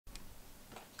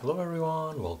Hello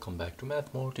everyone, welcome back to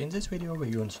Math Mode. In this video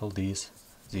we're going to solve this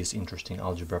interesting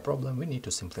algebra problem. We need to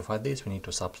simplify this, we need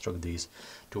to subtract these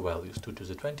two values, 2 to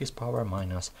the 20th power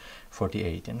minus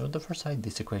 48. And on the first side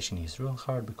this equation is real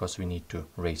hard because we need to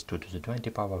raise 2 to the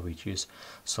 20 power, which is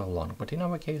so long. But in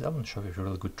our case I will show you a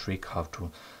really good trick how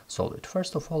to solve it.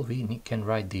 First of all, we can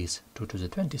write this 2 to the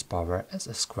 20th power as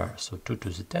a square, so 2 to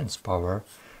the 10th power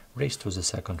raised to the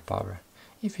second power.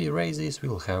 If we raise this, we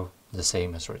will have the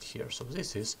same as right here. So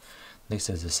this is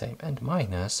the same. And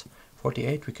minus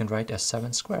 48 we can write as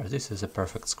 7 square. This is a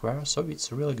perfect square, so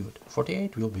it's really good.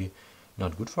 48 will be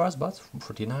not good for us, but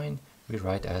 49 we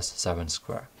write as 7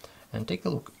 square. And take a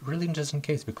look, really interesting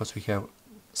case, because we have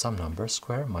some number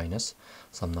square minus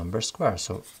some number square.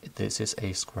 So this is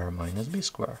a square minus b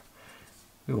square.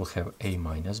 We will have a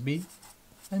minus b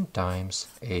and times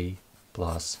a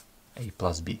plus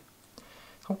b.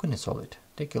 How can I solve it?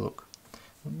 Take a look.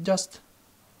 Just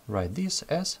write this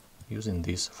as using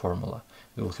this formula.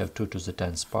 We will have 2 to the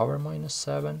 10th power minus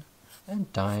 7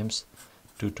 and times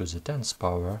 2 to the 10th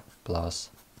power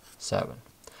plus 7.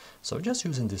 So just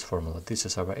using this formula, this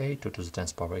is our a, 2 to the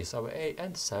 10th power is our a,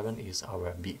 and 7 is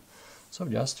our b. So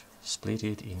just split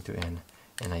it into an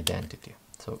identity.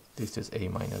 So this is a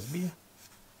minus b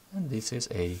and this is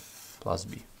a plus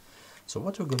b. So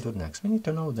what we're going to do next, we need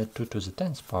to know that 2 to the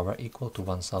 10th power equal to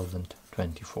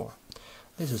 1024.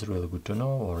 This is really good to know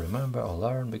or remember or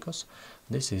learn, because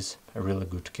this is a really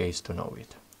good case to know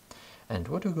it. And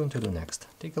what we're going to do next,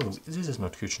 take a look, this is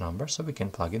not huge number, so we can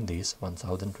plug in this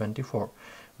 1024.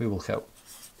 We will have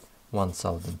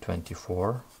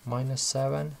 1024 minus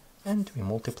 7, and we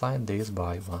multiply this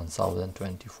by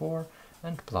 1024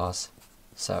 and plus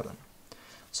 7.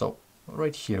 So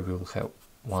right here we will have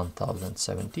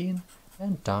 1017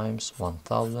 and times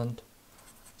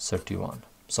 1031.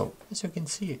 So as you can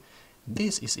see,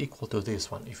 this is equal to this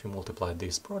one. If we multiply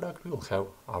this product, we will have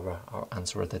our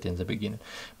answer that in the beginning.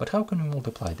 But how can we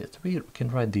multiply that? We can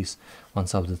write this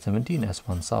 1017 as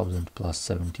 1000 plus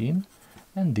 17,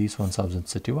 and this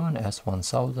 1031 as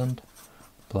 1000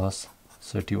 plus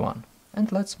 31.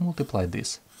 And let's multiply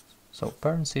this. So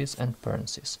parentheses and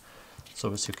parentheses.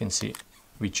 So as you can see,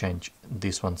 we change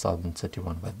this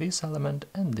 1031 by this element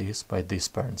and this by this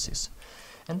parentheses.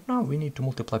 And now we need to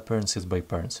multiply parentheses by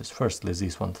parentheses. Firstly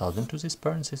this 1000 to this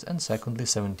parentheses, and secondly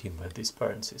 17 by this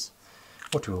parentheses.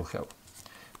 What we will have?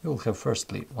 We will have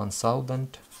firstly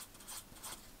 1000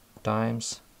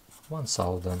 times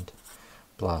 1000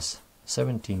 plus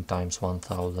 17 times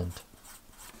 1000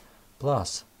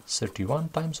 plus 31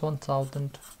 times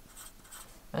 1000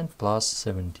 and plus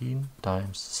 17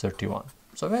 times 31.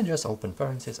 So we just open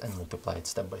parentheses and multiply it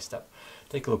step by step.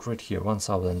 Take a look right here,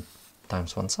 1000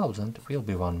 times 1000 will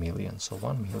be 1 million, so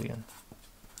 1 million.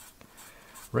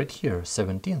 Right here,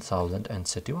 17,000 and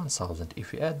 31,000,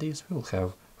 if we add these, we will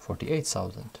have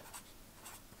 48,000.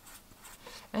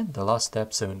 And the last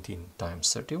step, 17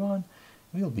 times 31,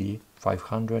 will be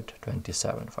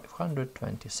 527.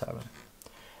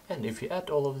 And if we add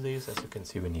all of these, as you can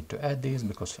see, we need to add these,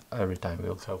 because every time we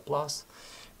will have plus,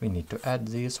 we need to add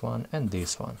this one and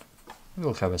this one. We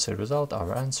will have as a result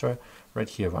our answer, right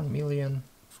here 1 million,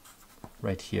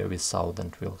 right here with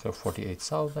 1000 we'll have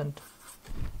 48,000,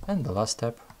 and the last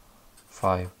step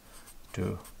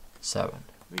 527,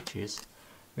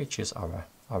 which is our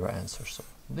answer. So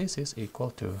this is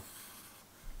equal to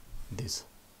this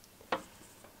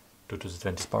 2 to the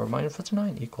 20th power minus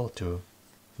 49 equal to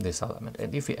this element.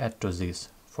 And if we add to this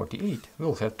 48,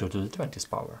 we'll have 2 to the 20th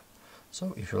power.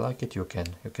 So if you like it, you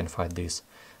can find this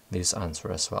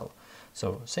answer as well.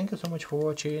 So thank you so much for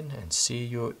watching, and see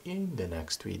you in the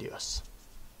next videos.